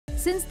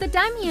Since the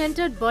time he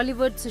entered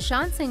Bollywood,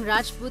 Sushant Singh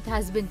Rajput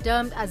has been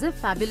termed as a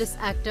fabulous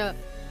actor.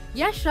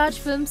 Yash Raj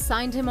Films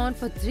signed him on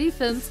for 3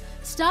 films,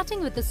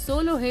 starting with the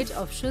solo hit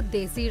of Shuddh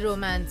Desi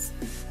Romance.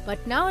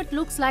 But now it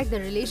looks like the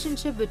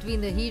relationship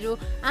between the hero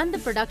and the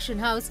production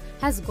house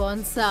has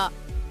gone sour.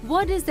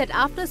 Word is that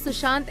after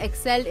Sushant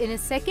excelled in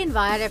his second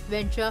YRF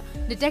venture,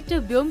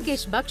 Detective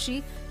Byomkesh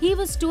Bakshy, he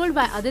was told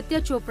by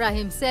Aditya Chopra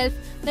himself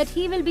that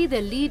he will be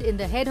the lead in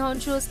the head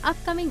honcho's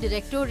upcoming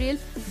directorial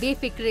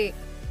Befikre.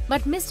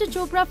 But Mr.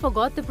 Chopra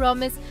forgot the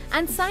promise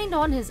and signed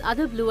on his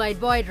other blue-eyed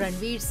boy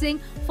Ranveer Singh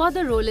for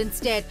the role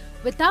instead,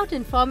 without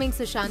informing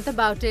Sushant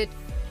about it.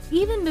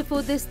 Even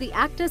before this, the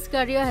actor's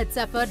career had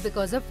suffered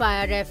because of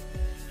YRF.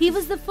 He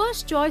was the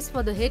first choice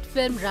for the hit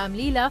film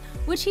Ramleela,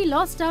 which he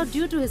lost out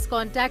due to his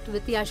contact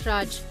with Yash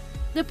Raj.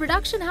 The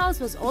production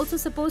house was also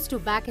supposed to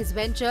back his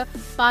venture,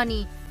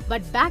 Paani,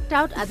 but backed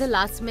out at the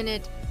last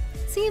minute.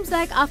 Seems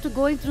like after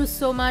going through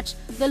so much,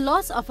 the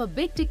loss of a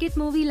big-ticket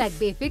movie like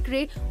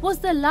Befikre was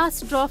the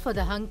last straw for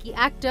the hunky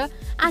actor,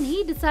 and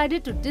he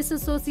decided to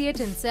disassociate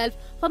himself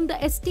from the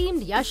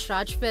esteemed Yash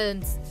Raj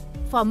Films.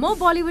 For more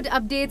Bollywood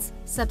updates,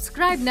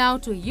 subscribe now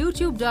to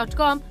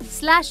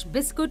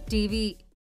youtube.com/biscuittv.